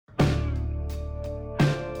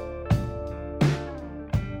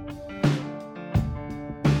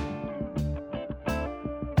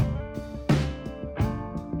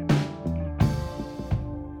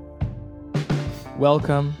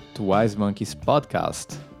Welcome to Wise Monkeys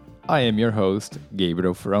podcast. I am your host,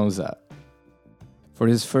 Gabriel Fronza. For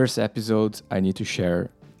this first episode, I need to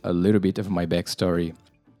share a little bit of my backstory.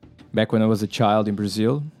 Back when I was a child in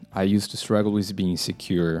Brazil, I used to struggle with being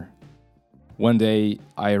insecure. One day,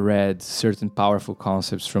 I read certain powerful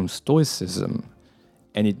concepts from Stoicism,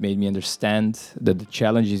 and it made me understand that the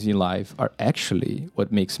challenges in life are actually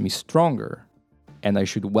what makes me stronger, and I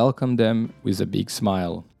should welcome them with a big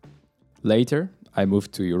smile. Later, I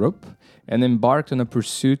moved to Europe and embarked on a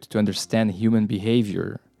pursuit to understand human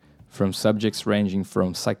behavior, from subjects ranging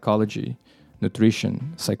from psychology,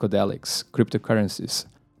 nutrition, psychedelics, cryptocurrencies,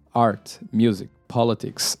 art, music,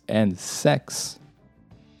 politics, and sex.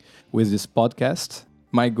 With this podcast,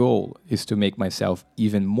 my goal is to make myself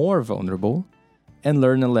even more vulnerable and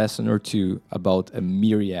learn a lesson or two about a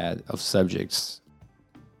myriad of subjects.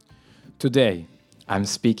 Today, I'm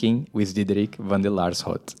speaking with Diederik van der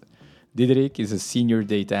Laarschot. Diederik is a senior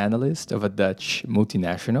data analyst of a Dutch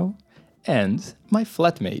multinational and my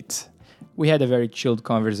flatmate. We had a very chilled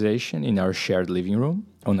conversation in our shared living room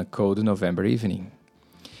on a cold November evening.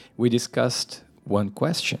 We discussed one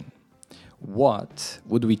question. What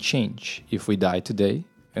would we change if we died today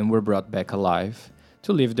and were brought back alive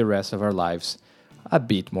to live the rest of our lives a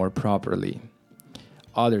bit more properly?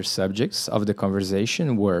 Other subjects of the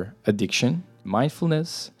conversation were addiction,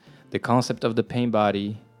 mindfulness, the concept of the pain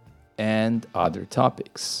body, and other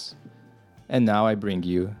topics. And now I bring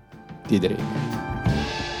you Diederik.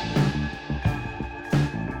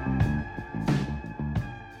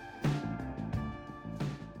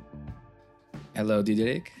 Hello,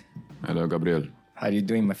 Diederik. Hello, Gabriel. How are you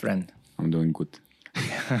doing, my friend? I'm doing good.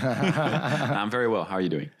 I'm very well. How are you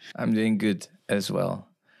doing? I'm doing good as well.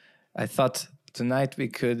 I thought tonight we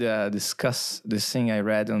could discuss this thing I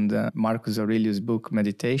read on the Marcus Aurelius book,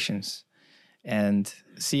 Meditations, and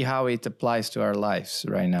see how it applies to our lives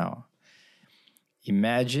right now.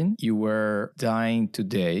 Imagine you were dying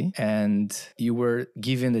today and you were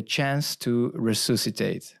given the chance to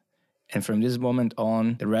resuscitate. And from this moment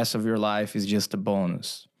on, the rest of your life is just a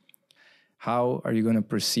bonus. How are you going to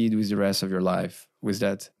proceed with the rest of your life with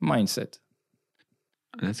that mindset?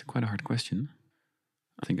 That's quite a hard question.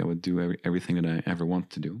 I think I would do everything that I ever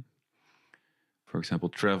want to do. For example,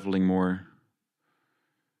 traveling more,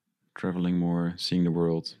 seeing the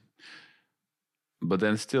world. But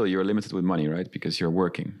then still, you're limited with money, right? Because you're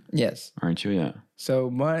working. Yes. Aren't you? Yeah. So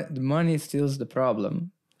the money still is the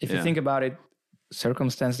problem. If you think about it,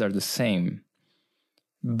 circumstances are the same.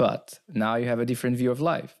 But now you have a different view of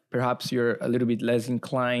life. Perhaps you're a little bit less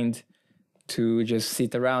inclined to just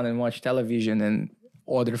sit around and watch television and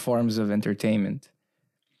other forms of entertainment.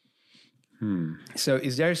 So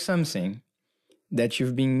is there something that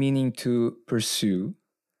you've been meaning to pursue,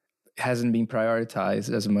 hasn't been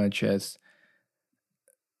prioritized as much as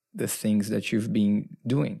the things that you've been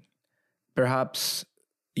doing? Perhaps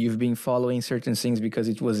you've been following certain things because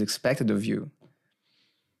it was expected of you.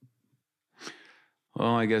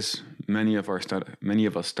 Well, I guess many of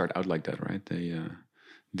us start out like that, right?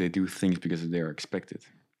 They do things because they are expected.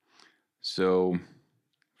 So,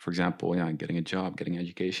 for example, getting a job, getting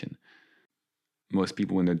education. Most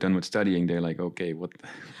people, when they're done with studying, they're like, okay, what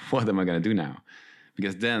am I going to do now?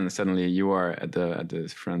 Because then suddenly you are at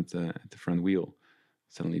the front wheel,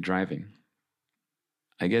 suddenly driving.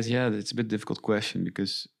 I guess it's a bit difficult question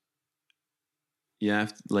because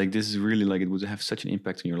this is really it would have such an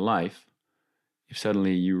impact on your life if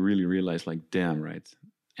suddenly you really realize damn, right,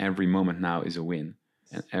 every moment now is a win,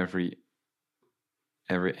 and every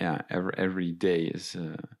day is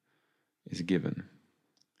given.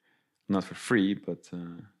 Not for free, but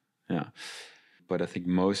But I think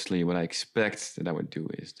mostly what I expect that I would do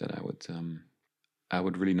is that I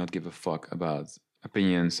would really not give a fuck about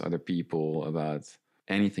opinions, other people, about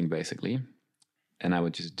anything basically, and I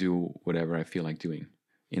would just do whatever I feel like doing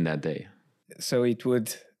in that day. So it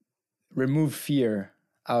would remove fear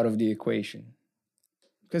out of the equation,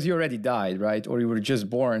 because you already died, right? Or you were just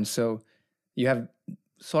born, so you have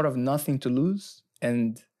sort of nothing to lose,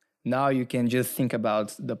 and now you can just think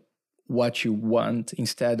about what you want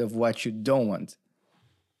instead of what you don't want.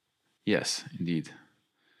 Yes, indeed.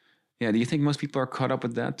 Yeah, do you think most people are caught up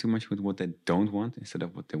with that too much, with what they don't want instead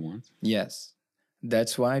of what they want? Yes.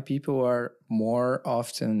 That's why people are more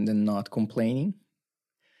often than not complaining.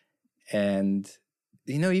 And,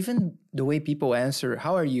 even the way people answer,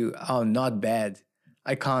 how are you? Oh, not bad.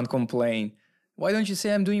 I can't complain. Why don't you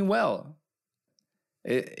say I'm doing well?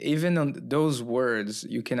 Even on those words,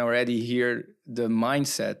 you can already hear the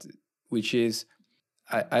mindset, which is,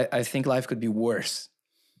 I think life could be worse.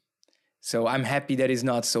 So I'm happy that it's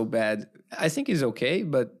not so bad. I think it's okay,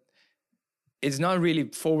 but it's not really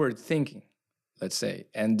forward thinking, let's say.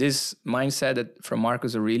 And this mindset that from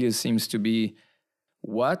Marcus Aurelius seems to be,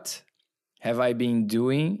 what have I been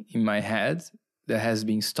doing in my head that has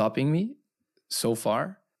been stopping me so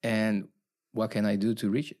far? And what can I do to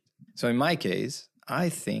reach it? So in my case, I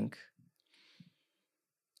think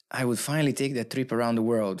I would finally take that trip around the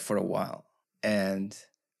world for a while. And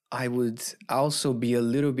I would also be a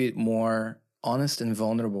little bit more honest and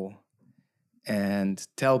vulnerable and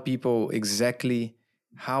tell people exactly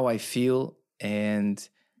how I feel. And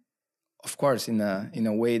of course, in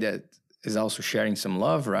a way that is also sharing some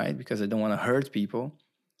love, right? Because I don't want to hurt people,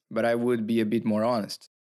 but I would be a bit more honest.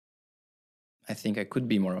 I think I could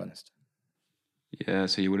be more honest. Yeah,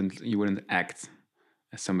 so you wouldn't act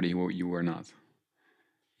as somebody who you were not.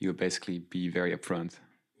 You would basically be very upfront.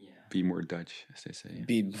 Yeah. Be more Dutch, as they say.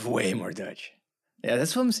 Be way more Dutch. Yeah,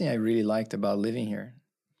 that's one thing I really liked about living here.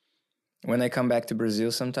 When I come back to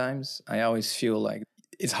Brazil sometimes, I always feel like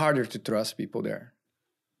it's harder to trust people there.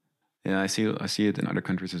 Yeah, I see it in other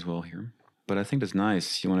countries as well here. But I think that's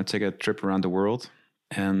nice. You want to take a trip around the world.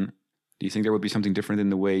 And do you think there would be something different in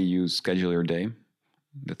the way you schedule your day?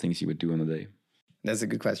 The things you would do on a day? That's a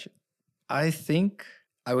good question. I think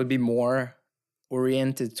I would be more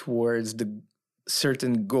oriented towards the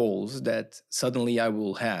certain goals that suddenly I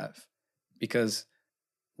will have. Because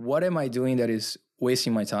what am I doing that is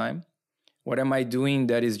wasting my time? What am I doing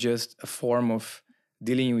that is just a form of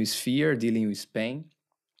dealing with fear, dealing with pain?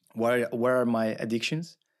 What are my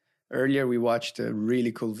addictions? Earlier, we watched a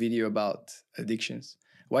really cool video about addictions.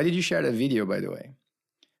 Why did you share that video, by the way?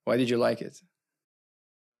 Why did you like it?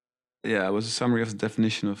 Yeah, it was a summary of the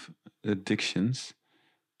definition of addictions.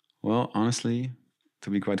 Well, honestly, to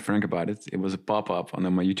be quite frank about it, it was a pop-up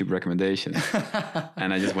on my YouTube recommendation.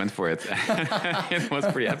 And I just went for it. It was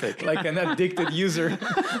pretty epic. Like an addicted user.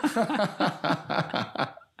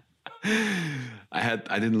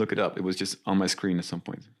 I didn't look it up. It was just on my screen at some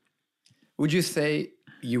point. Would you say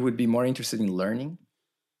you would be more interested in learning?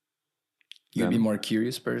 You'd be more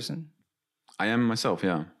curious person? I am myself,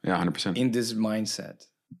 yeah. Yeah, 100%. In this mindset.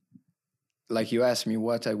 Like you asked me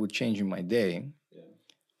what I would change in my day. Yeah.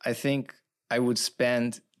 I think I would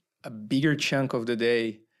spend a bigger chunk of the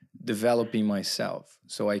day developing myself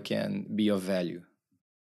so I can be of value.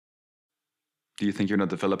 Do you think you're not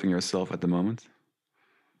developing yourself at the moment?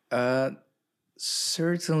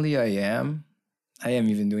 Certainly I am. I am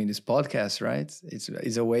even doing this podcast, right?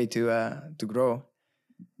 It's a way to grow.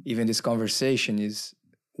 Even this conversation is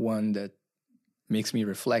one that makes me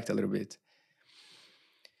reflect a little bit.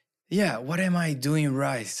 Yeah, what am I doing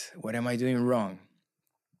right? What am I doing wrong?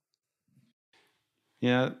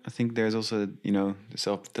 Yeah, I think there's also, the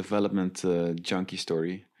self-development junkie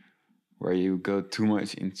story where you go too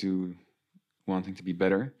much into wanting to be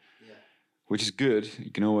better, which is good.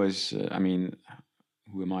 You can always,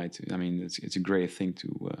 who am I to? I mean, it's a great thing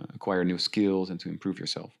to acquire new skills and to improve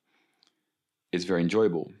yourself. It's very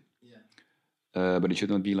enjoyable. Yeah. But it should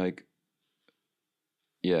not be like,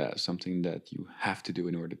 something that you have to do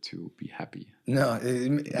in order to be happy. No,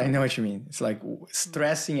 I know what you mean. It's like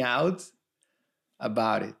stressing out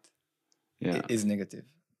about it is negative.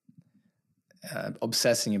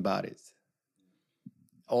 Obsessing about it.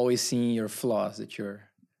 Always seeing your flaws,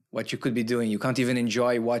 what you could be doing. You can't even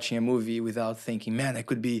enjoy watching a movie without thinking, man, I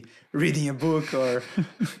could be reading a book or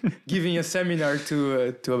giving a seminar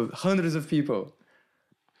to hundreds of people.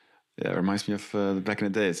 Yeah, it reminds me of back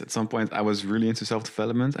in the days. At some point, I was really into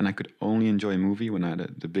self-development and I could only enjoy a movie when I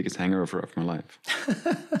had the biggest hangover of my life.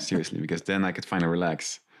 Seriously, because then I could finally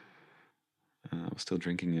relax. I was still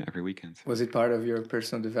drinking every weekend. Was it part of your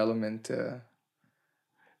personal development?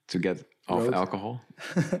 To get off alcohol?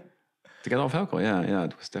 To get off alcohol, yeah,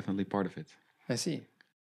 it was definitely part of it. I see.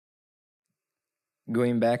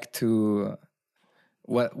 Going back to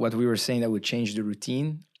what we were saying that would change the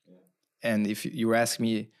routine, and if you were asking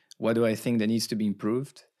me, what do I think that needs to be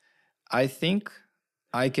improved? I think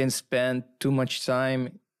I can spend too much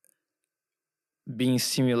time being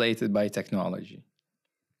stimulated by technology.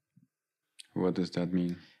 What does that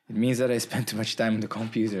mean? It means that I spend too much time on the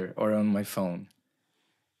computer or on my phone.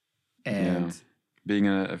 And being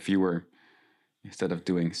a viewer instead of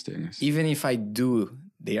doing things. Even if I do,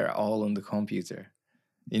 they are all on the computer.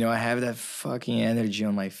 I have that fucking energy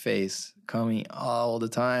on my face coming all the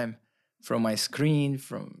time from my screen,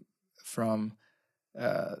 from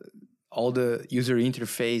all the user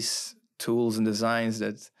interface tools and designs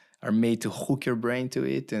that are made to hook your brain to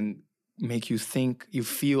it and make you think, you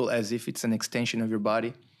feel as if it's an extension of your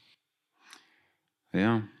body.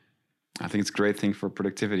 Yeah, I think it's a great thing for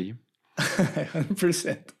productivity.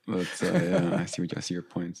 100%. But I see your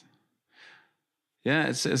point. Yeah,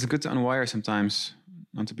 it's good to unwire sometimes,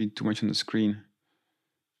 not to be too much on the screen.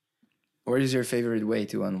 What is your favorite way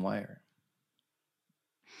to unwire?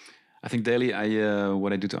 I think daily,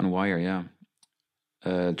 what I do to unwire,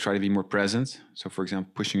 try to be more present. So, for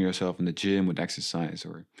example, pushing yourself in the gym with exercise,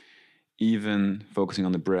 or even focusing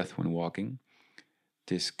on the breath when walking.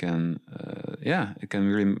 This can, it can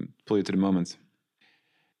really pull you to the moment.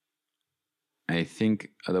 I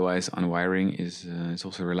think otherwise, unwiring is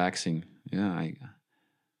also relaxing. Yeah,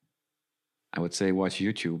 I would say watch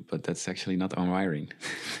YouTube, but that's actually not unwiring.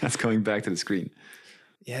 That's going back to the screen.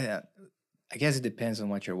 Yeah, I guess it depends on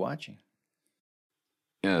what you're watching.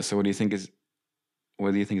 Yeah. So, what do you think is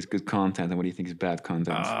good content, and what do you think is bad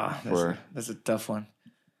content? That's a tough one.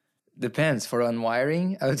 Depends. For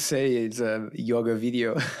unwiring, I would say it's a yoga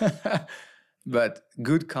video. But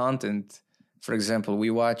good content, for example, we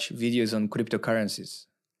watch videos on cryptocurrencies.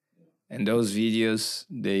 And those videos,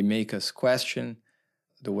 they make us question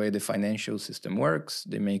the way the financial system works.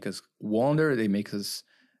 They make us wonder. They make us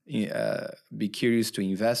be curious to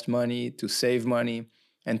invest money, to save money,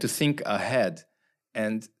 and to think ahead.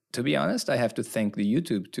 And to be honest, I have to thank the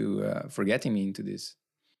YouTube for getting me into this.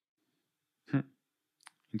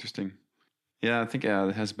 Interesting. Yeah, I think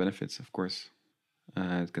it has benefits, of course.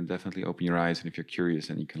 It can definitely open your eyes, and if you're curious,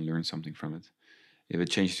 then you can learn something from it. If it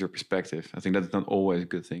changes your perspective, I think that's not always a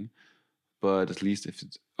good thing, but at least if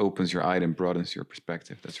it opens your eye and broadens your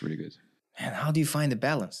perspective, that's really good. And how do you find the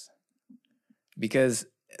balance? Because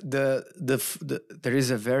there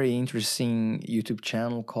is a very interesting YouTube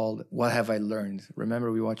channel called What Have I Learned?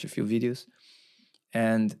 Remember, we watched a few videos,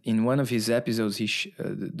 and in one of his episodes,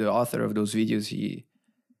 the author of those videos, he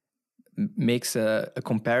makes a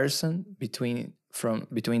comparison between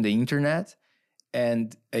the internet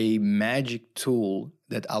and a magic tool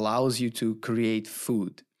that allows you to create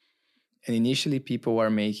food. And initially, people are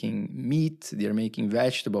making meat, they're making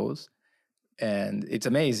vegetables, and it's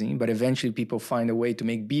amazing. But eventually, people find a way to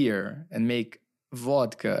make beer and make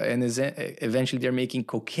vodka, and eventually, they're making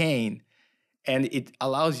cocaine. And it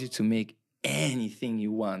allows you to make anything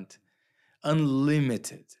you want,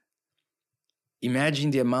 unlimited. Imagine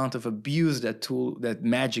the amount of abuse that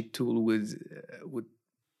magic tool would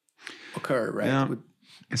occur, right? Yeah,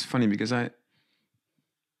 it's funny because I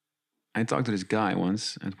talked to this guy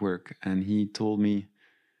once at work, and he told me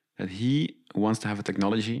that he wants to have a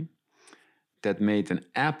technology that made an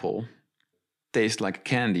apple taste like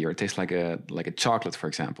candy or taste like a chocolate, for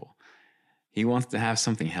example. He wants to have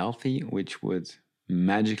something healthy which would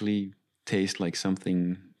magically taste like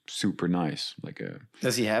something super nice, like a.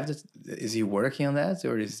 Does he have this? Is he working on that,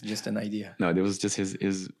 or is it just an idea? No, it was just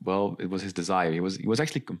his. Well, it was his desire. He was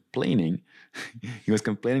actually complaining. He was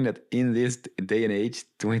complaining that in this day and age,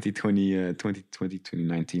 2020,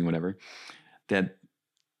 2019, whatever, that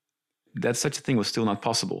such a thing was still not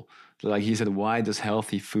possible. Like he said, why does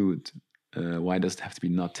healthy food? Why does it have to be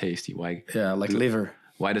not tasty? Why? Yeah, like liver.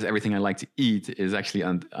 Why does everything I like to eat is actually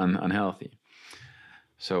unhealthy?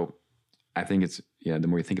 So, I think it's the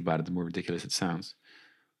more you think about it, the more ridiculous it sounds.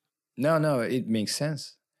 No, it makes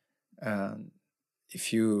sense.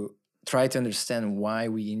 If you try to understand why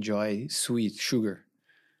we enjoy sweet sugar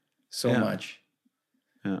so much.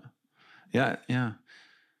 Yeah.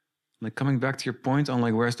 Like coming back to your point on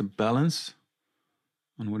like where's the balance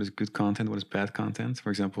on what is good content, what is bad content, for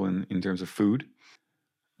example, in terms of food.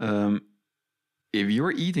 If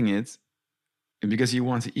you're eating it because you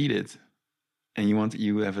want to eat it, and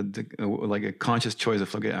you have a conscious choice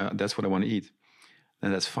of, okay, that's what I want to eat,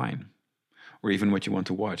 then that's fine. Or even what you want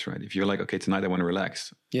to watch, right? If you're like, okay, tonight I want to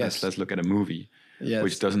relax. Yes. Let's look at a movie,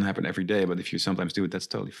 which doesn't happen every day, but if you sometimes do it, that's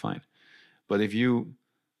totally fine. But if you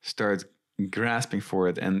start grasping for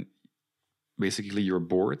it and basically you're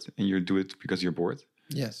bored and you do it because you're bored.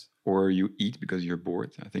 Yes. Or you eat because you're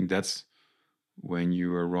bored, I think that's when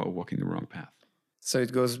you are walking the wrong path. So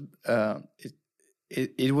it goes,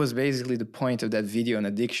 it was basically the point of that video on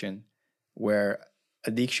addiction, where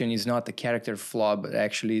addiction is not a character flaw, but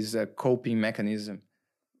actually is a coping mechanism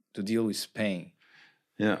to deal with pain.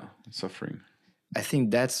 Yeah, suffering. I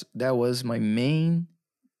think that was my main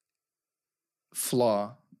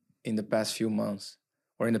flaw in the past few months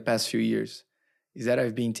or in the past few years, is that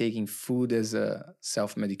I've been taking food as a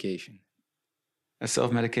self-medication. A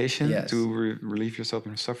self-medication? Yes. To relieve yourself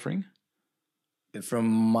from suffering? From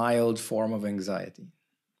mild form of anxiety.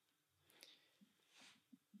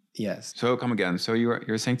 Yes. So come again. So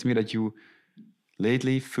you're saying to me that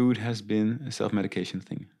lately food has been a self-medication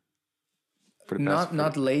thing? For the past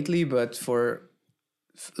not lately, but for,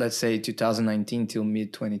 let's say, 2019 till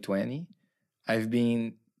mid-2020, I've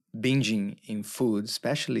been binging in food,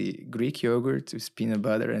 especially Greek yogurt with peanut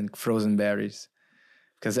butter and frozen berries.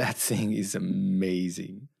 because that thing is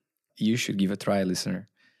amazing. You should give a try, listener.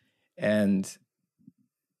 And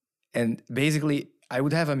basically, I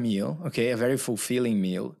would have a meal, okay, a very fulfilling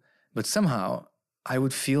meal, but somehow I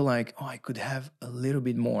would feel like, oh, I could have a little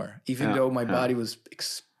bit more, even though my body was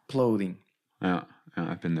exploding. Yeah,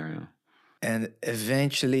 I've been there. Yeah. And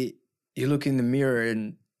eventually, you look in the mirror,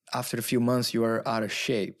 and after a few months, you are out of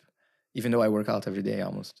shape, even though I work out every day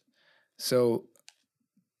almost. So,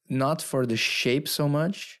 not for the shape so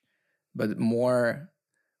much, but more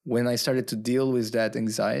when I started to deal with that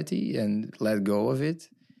anxiety and let go of it,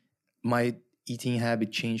 my eating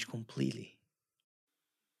habit changed completely.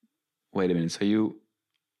 Wait a minute.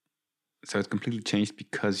 So it completely changed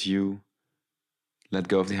because you let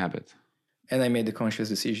go of the habit. And I made the conscious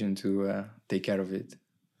decision to take care of it.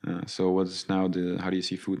 So what's now how do you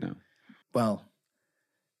see food now? Well,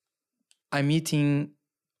 I'm eating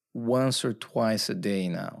once or twice a day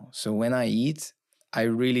now. So when I eat, I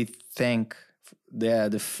really thank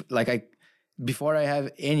before I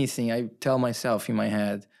have anything, I tell myself in my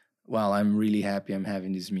head, well, I'm really happy I'm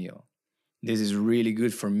having this meal. This is really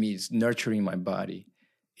good for me. It's nurturing my body.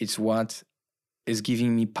 It's what is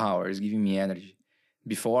giving me power, is giving me energy.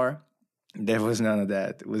 Before, there was none of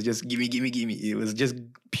that. It was just gimme. It was just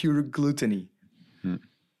pure gluttony.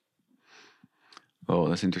 Oh,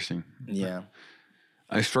 that's interesting. Yeah.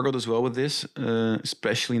 I struggled as well with this,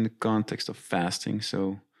 especially in the context of fasting.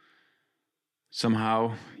 So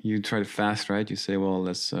somehow you try to fast, right? You say, well,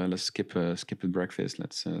 let's skip a breakfast.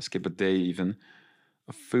 Let's skip a day even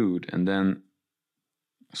of food. And then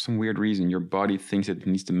for some weird reason, your body thinks it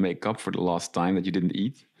needs to make up for the lost time that you didn't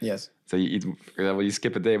eat. Yes. So you eat, you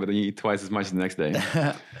skip a day, but then you eat twice as much the next day.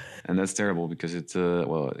 And that's terrible because it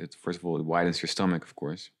first of all, it widens your stomach, of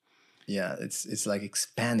course. Yeah, it's like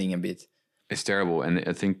expanding a bit. It's terrible. And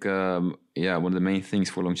I think, one of the main things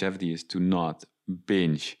for longevity is to not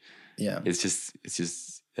binge. Yeah. It's just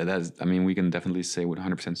we can definitely say with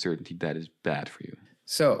 100% certainty that is bad for you.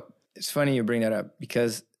 So it's funny you bring that up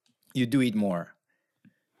because you do eat more.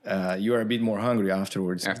 You are a bit more hungry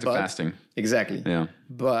afterwards. After fasting. Exactly. Yeah.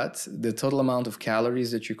 But the total amount of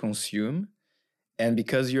calories that you consume, and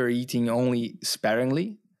because you're eating only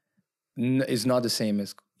sparingly, is not the same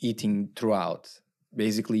as eating throughout.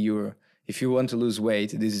 Basically, if you want to lose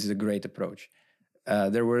weight, this is a great approach.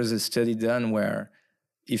 There was a study done where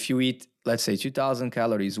if you eat, let's say, 2,000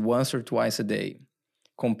 calories once or twice a day,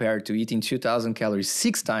 compared to eating 2,000 calories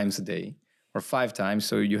 6 times a day or 5 times,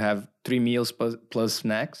 so you have 3 meals plus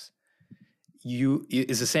snacks,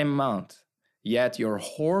 it's the same amount. Yet your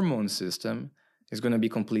hormone system is going to be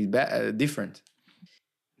completely different.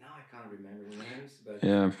 Now I can't remember the names. But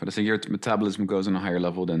yeah, but I think your metabolism goes on a higher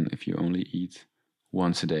level than if you only eat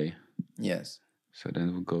once a day. Yes. So then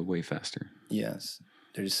it will go way faster. Yes,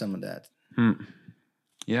 there is some of that.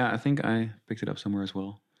 Yeah, I think I picked it up somewhere as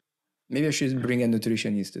well. Maybe I should bring a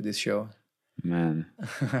nutritionist to this show. Man.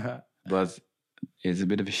 But it's a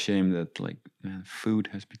bit of a shame that food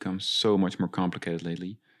has become so much more complicated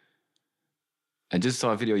lately. I just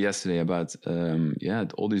saw a video yesterday about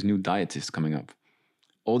all these new dietists coming up.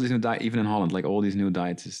 All these new even in Holland, all these new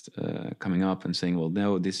dietists coming up and saying, well,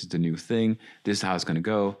 no, this is the new thing. This is how it's going to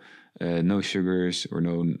go. No sugars or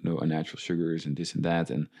no unnatural sugars and this and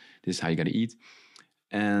that. And this is how you got to eat.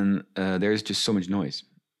 And there's just so much noise.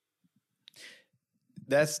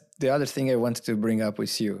 That's the other thing I wanted to bring up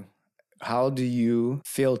with you. How do you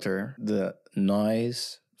filter the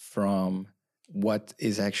noise from what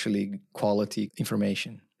is actually quality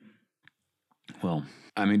information? Well,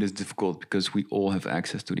 I mean, it's difficult because we all have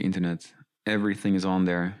access to the internet. Everything is on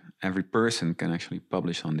there. Every person can actually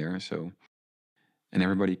publish on there. And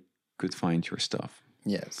everybody could find your stuff.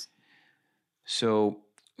 Yes. So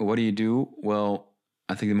what do you do? Well,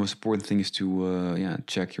 I think the most important thing is to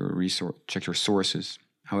check your sources.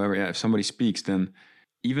 However, if somebody speaks, then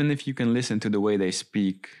even if you can listen to the way they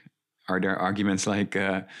speak, are there arguments like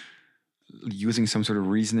using some sort of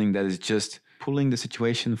reasoning that is just pulling the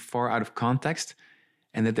situation far out of context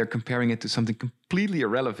and that they're comparing it to something completely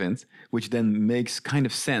irrelevant, which then makes kind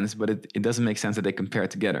of sense, but it doesn't make sense that they compare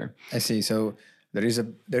it together. I see. So there is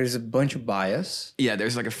a bunch of bias. Yeah,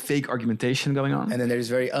 there's a fake argumentation going on. And then there's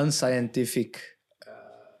very unscientific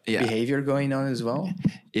behavior going on as well.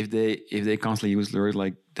 If they constantly use the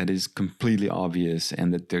word that is completely obvious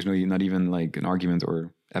and that there's not even an argument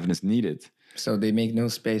or evidence needed. So they make no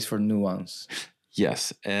space for nuance.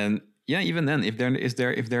 Yes, and even then, if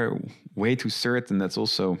they're way too certain, that's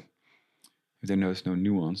also, if there's no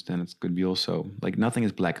nuance, then it could be also nothing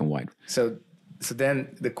is black and white. So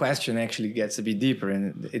then the question actually gets a bit deeper,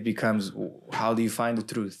 and it becomes, how do you find the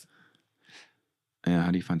truth? Yeah,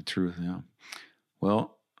 how do you find the truth? Yeah.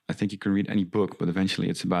 Well, I think you can read any book, but eventually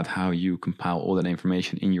it's about how you compile all that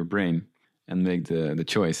information in your brain and make the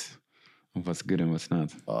choice of what's good and what's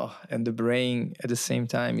not. Oh, and the brain at the same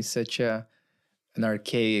time is such an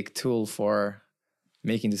archaic tool for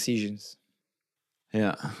making decisions.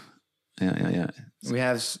 Yeah. I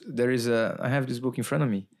have this book in front of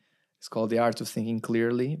me. It's called The Art of Thinking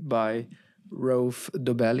Clearly by Rolf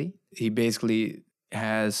Dobelli. He basically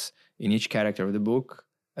has in each character of the book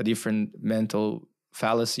a different mental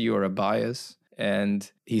fallacy or a bias. And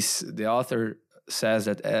the author says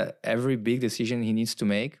that every big decision he needs to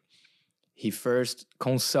make, he first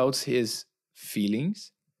consults his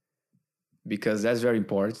feelings, because that's very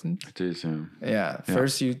important. It is.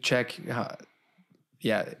 First you check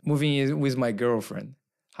moving in with my girlfriend.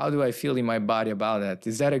 How do I feel in my body about that?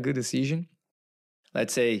 Is that a good decision?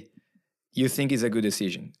 Let's say you think it's a good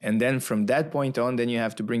decision. And then from that point on, then you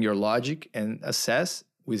have to bring your logic and assess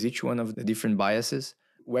with each one of the different biases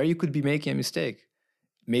where you could be making a mistake.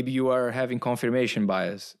 Maybe you are having confirmation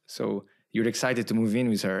bias. So you're excited to move in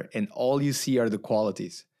with her and all you see are the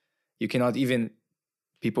qualities. You cannot even,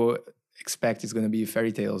 people expect it's going to be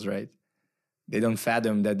fairy tales, right? They don't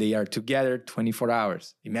fathom that they are together 24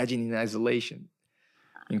 hours. Imagine in isolation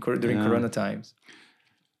during Corona times.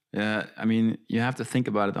 Yeah, I mean, you have to think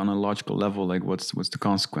about it on a logical level, like what's the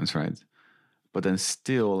consequence, right? But then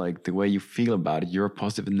still, like the way you feel about it, your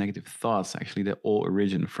positive and negative thoughts, actually, they all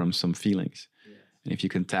origin from some feelings. Yeah. And if you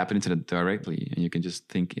can tap into that directly and you can just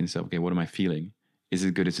think in yourself, okay, what am I feeling? Is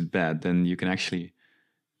it good? Is it bad? Then you can actually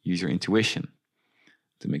use your intuition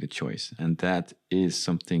to make a choice. And that is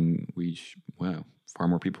something far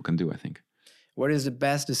more people can do, I think. What is the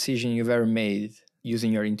best decision you've ever made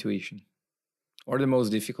using your intuition? Or the most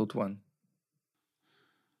difficult one?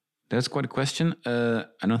 That's quite a question. I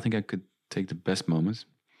don't think I could take the best moments.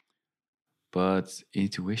 But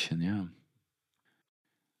intuition, yeah.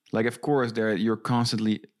 Like, of course, you're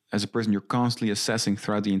constantly, as a person, you're constantly assessing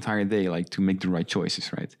throughout the entire day, like to make the right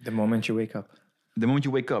choices, right? The moment you wake up. The moment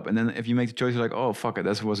you wake up. And then if you make the choice, you're like, oh, fuck it,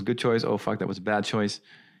 that was a good choice. Oh, fuck, that was a bad choice.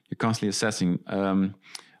 You're constantly assessing.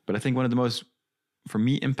 But I think one of the most, for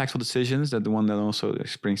me, impactful decisions, that the one that also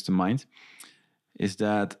springs to mind, is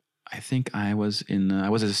that I think I was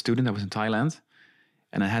as a student, I was in Thailand,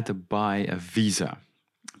 and I had to buy a visa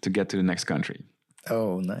to get to the next country.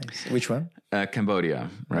 Oh, nice. Which one? Cambodia,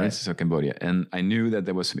 right? Nice. So Cambodia. And I knew that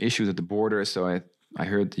there was some issues at the border, so I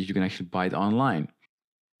heard that you can actually buy it online.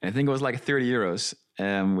 And I think it was like 30 euros,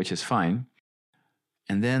 which is fine.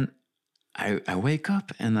 And then I wake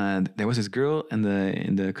up and there was this girl in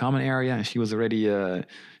the common area, and she was already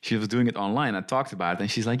she was doing it online. I talked about it,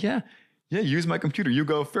 and she's like, yeah, use my computer. You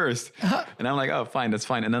go first. And I'm like, oh, fine, that's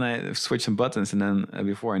fine. And then I switched some buttons, and then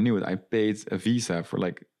before I knew it, I paid a visa for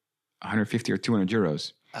like 150 or 200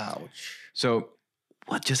 euros. Ouch. So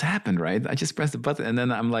what just happened, right? I just pressed the button, and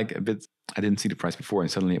then I'm like I didn't see the price before, and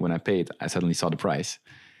suddenly when I paid, I suddenly saw the price.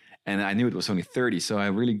 And I knew it was only 30, so I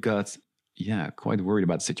really got, quite worried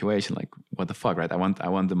about the situation. Like, what the fuck, right? I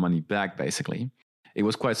want the money back, basically. It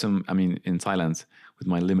was quite some, in Thailand, with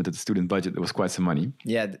my limited student budget, it was quite some money.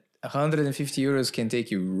 Yeah, 150 euros can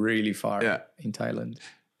take you really far in Thailand.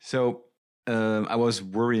 So I was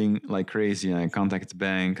worrying like crazy. I contacted the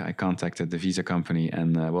bank, I contacted the visa company,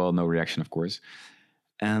 and no reaction, of course.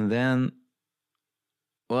 And then,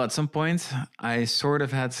 at some point, I sort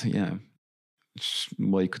of had,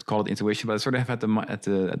 you could call it intuition, but I sort of had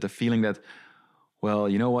the feeling that,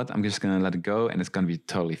 you know what, I'm just going to let it go and it's going to be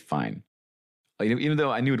totally fine. Even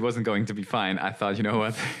though I knew it wasn't going to be fine, I thought, you know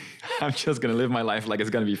what, I'm just going to live my life like it's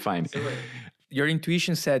going to be fine. So your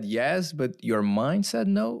intuition said yes, but your mind said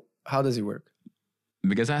no? How does it work?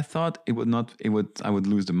 Because I thought I would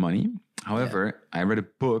lose the money. However, I read a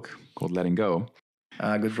book called Letting Go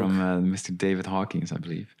from Mr. David Hawkins, I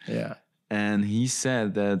believe. Yeah. And he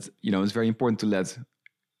said that, it's very important to let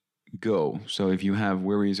go. So if you have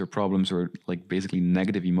worries or problems or like basically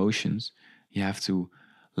negative emotions, you have to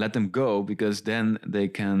let them go, because then they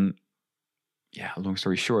can, long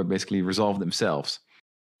story short, basically resolve themselves.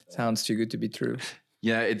 Sounds too good to be true.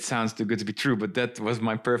 Yeah, it sounds too good to be true, but that was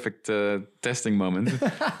my perfect testing moment.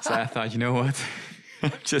 So I thought, you know what?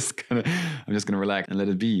 I'm just gonna relax and let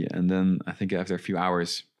it be. And then I think after a few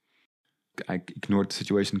hours, I ignored the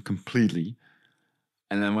situation completely.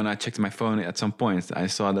 And then when I checked my phone at some point, I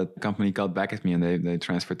saw that the company got back at me and they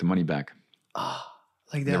transferred the money back. Oh,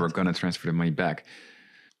 like that? They were going to transfer the money back.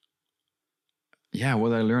 Yeah, what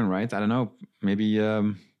did I learn, right? I don't know. Maybe...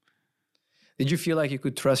 Did you feel like you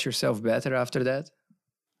could trust yourself better after that?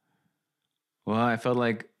 Well, I felt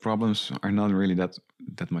like problems are not really that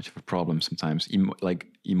much of a problem sometimes, like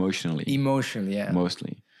emotionally. Emotionally, yeah.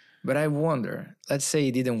 Mostly. But I wonder, let's say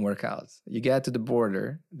it didn't work out. You get to the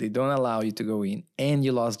border, they don't allow you to go in, and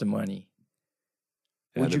you lost the money.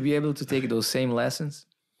 Would you be able to take those same lessons?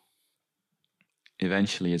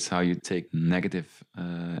 Eventually, it's how you take negative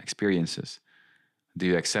experiences. Do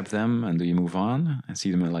you accept them and do you move on and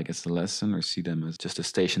see them like as a lesson, or see them as just a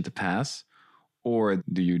station to pass, or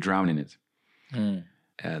do you drown in it?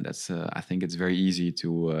 That's I think it's very easy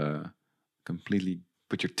to completely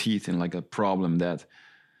put your teeth in like a problem that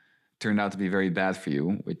turned out to be very bad for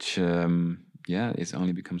you, which it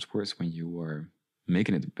only becomes worse when you are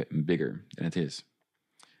making it bigger than it is.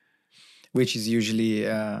 Which is usually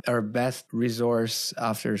our best resource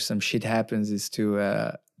after some shit happens, is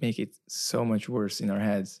to make it so much worse in our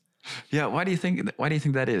heads. Yeah, why do you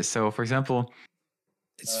think that is? So, for example,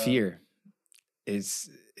 it's fear. It's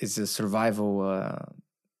a survival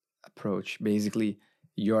approach. Basically,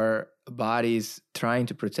 your body is trying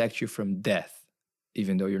to protect you from death,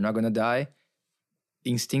 even though you're not gonna die.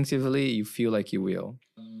 Instinctively, you feel like you will.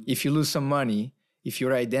 If you lose some money, if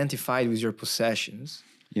you're identified with your possessions,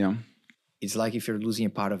 it's like if you're losing a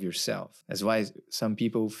part of yourself. That's why some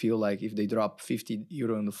people feel like if they drop 50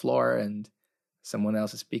 euro on the floor and someone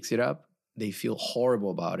else picks it up, they feel horrible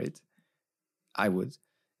about it. I would.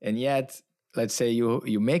 And yet, let's say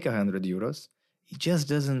you make 100 euros, it just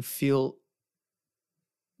doesn't feel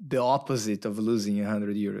the opposite of losing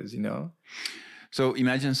 100 euros, you know? So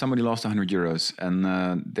imagine somebody lost 100 euros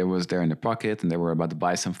and they was there in their pocket and they were about to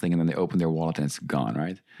buy something and then they open their wallet and it's gone,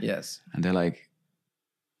 right? Yes. And they're like,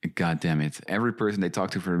 God damn it. Every person they talk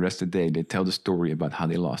to for the rest of the day, they tell the story about how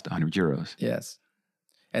they lost 100 euros. Yes.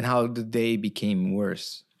 And how the day became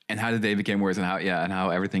worse. And how the day became worse and how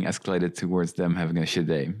everything escalated towards them having a shit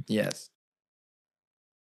day. Yes.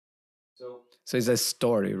 So it's a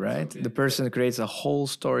story, right? The person creates a whole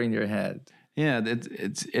story in their head. Yeah,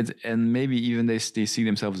 it's and maybe even they see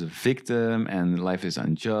themselves as a victim and life is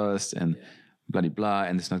unjust and blah, blah, blah,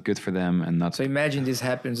 and it's not good for them and not. So imagine this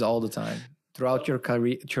happens all the time. Throughout your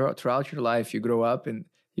career, throughout your life, you grow up and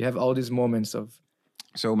you have all these moments of.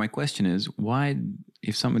 So my question is, why,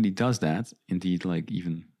 if somebody does that, indeed, like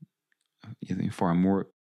even far more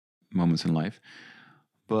moments in life,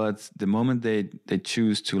 but the moment they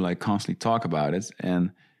choose to like constantly talk about it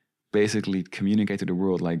and basically communicate to the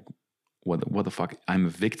world like, what the fuck, I'm a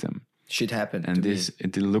victim. Shit happened and to this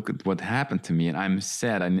me. Look at what happened to me and I'm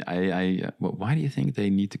sad. Well, why do you think they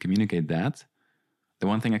need to communicate that? The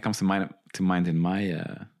one thing that comes to mind in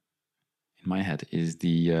my head is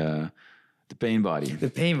the pain body. The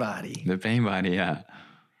pain body. The pain body, yeah.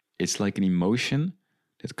 It's like an emotion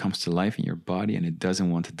that comes to life in your body and it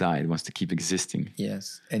doesn't want to die. It wants to keep existing.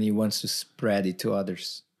 Yes, and it wants to spread it to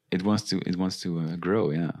others. It wants to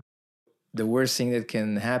grow, yeah. The worst thing that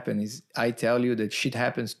can happen is I tell you that shit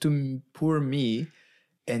happens to poor me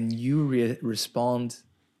and you respond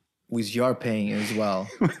with your pain as well.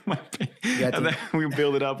 With my pain. And then we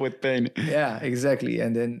build it up with pain. Yeah, exactly.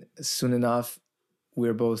 And then soon enough,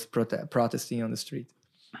 we're both protesting on the street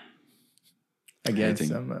against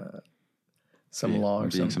some law or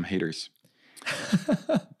being some haters.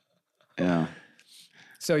 Yeah.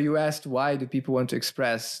 So you asked, why do people want to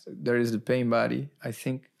express? There is the pain body. I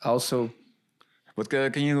think also. But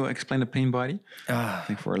can you explain the pain body? I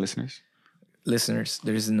think for our listeners. Listeners,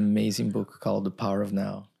 there is an amazing book called The Power of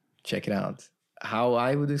Now. Check it out. How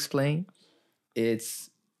I would explain,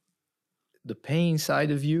 it's the pain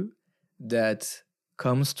side of you that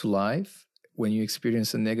comes to life when you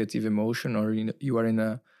experience a negative emotion or you are in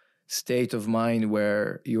a state of mind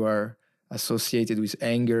where you are associated with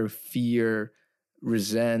anger, fear,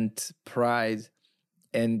 resent, pride.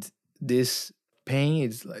 And this pain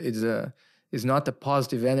is not a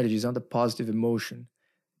positive energy, it's not a positive emotion.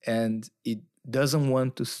 And it doesn't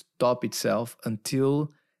want to stop itself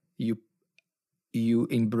until you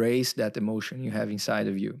embrace that emotion you have inside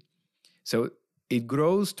of you. So it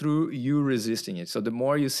grows through you resisting it. So the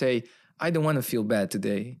more you say, I don't want to feel bad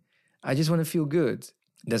today, I just want to feel good.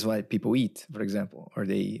 That's why people eat, for example, or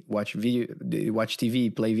they watch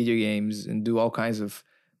TV, play video games, and do all kinds of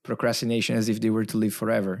procrastination as if they were to live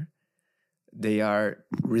forever. They are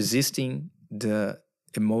resisting the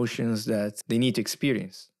emotions that they need to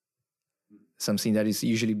experience, something that is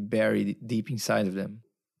usually buried deep inside of them.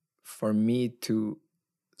 For me to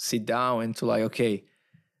sit down and to like, okay,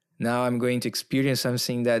 now I'm going to experience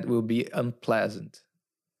something that will be unpleasant,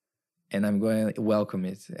 and I'm going to welcome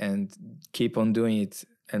it and keep on doing it.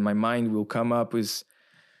 And my mind will come up with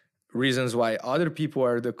reasons why other people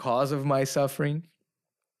are the cause of my suffering,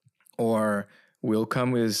 or will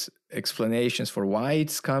come with explanations for why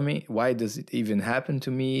it's coming, why does it even happen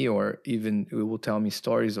to me, or even it will tell me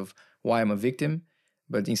stories of why I'm a victim.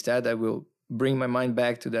 But instead, I will bring my mind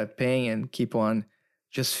back to that pain and keep on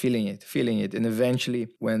just feeling it. And eventually,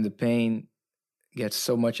 when the pain gets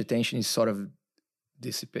so much attention, it sort of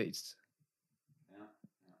dissipates.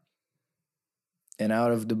 And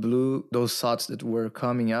out of the blue, those thoughts that were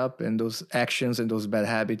coming up and those actions and those bad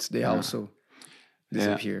habits, they also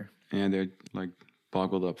disappear. Yeah, they're like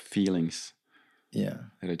boggled up feelings. Yeah.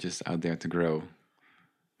 That are just out there to grow.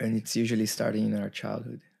 And it's usually starting in our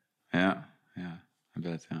childhood. Yeah, I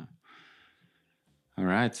bet, yeah. All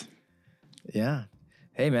right. Yeah.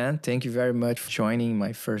 Hey, man, thank you very much for joining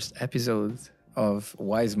my first episode of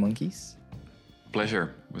Wise Monkeys.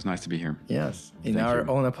 Pleasure. It was nice to be here. Yes, in our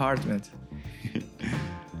own apartment.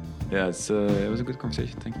 Yeah, it was a good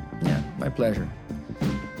conversation. Thank you. Yeah, my pleasure.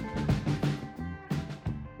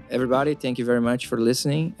 Everybody, thank you very much for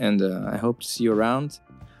listening, and I hope to see you around.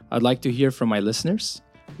 I'd like to hear from my listeners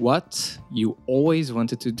what you always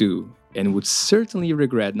wanted to do and would certainly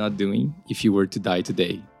regret not doing if you were to die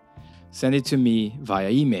today. Send it to me via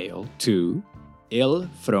email to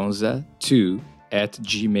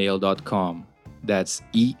elfronza2@gmail.com. That's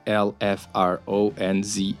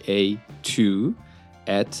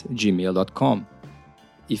elfronza2@gmail.com.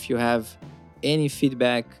 If you have any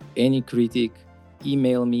feedback, any critique,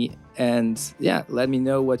 email me and let me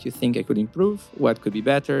know what you think I could improve, what could be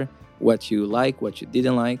better, what you like, what you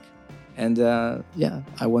didn't like. And I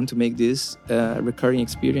want to make this a recurring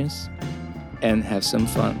experience and have some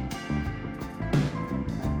fun.